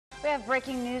We have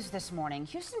breaking news this morning.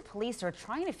 Houston police are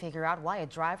trying to figure out why a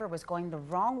driver was going the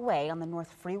wrong way on the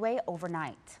North Freeway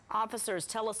overnight. Officers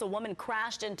tell us a woman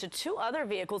crashed into two other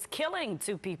vehicles, killing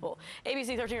two people.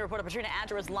 ABC 13 reporter Trina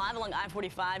Adger is live along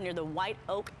I-45 near the White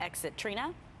Oak exit.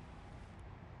 Trina?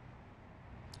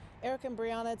 Eric and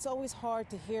Brianna, it's always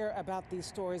hard to hear about these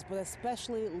stories, but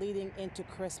especially leading into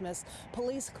Christmas.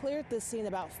 Police cleared the scene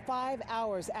about 5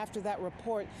 hours after that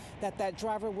report that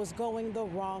driver was going the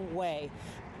wrong way.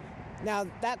 Now,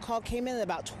 that call came in at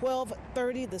about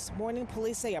 12:30 this morning.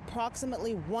 Police say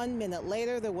approximately 1 minute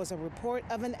later, there was a report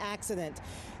of an accident.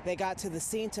 They got to the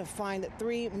scene to find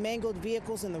 3 mangled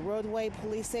vehicles in the roadway.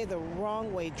 Police say the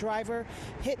wrong way driver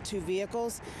hit 2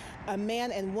 vehicles. A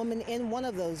man and woman in one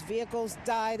of those vehicles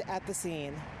died at the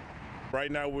scene. Right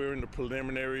now, we're in the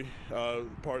preliminary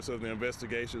parts of the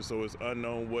investigation, so it's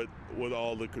unknown what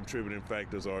all the contributing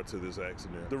factors are to this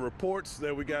accident. The reports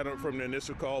that we got from the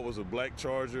initial call was a black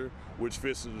Charger, which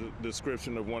fits the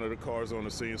description of one of the cars on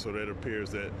the scene, so that it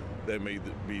appears that may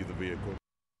be the vehicle.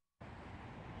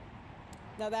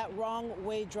 Now, that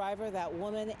wrong-way driver, that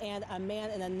woman, and a man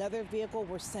in another vehicle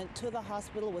were sent to the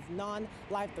hospital with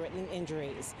non-life-threatening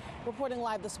injuries. Reporting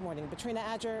live this morning, Trina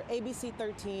Adger, ABC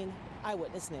 13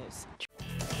 Eyewitness News.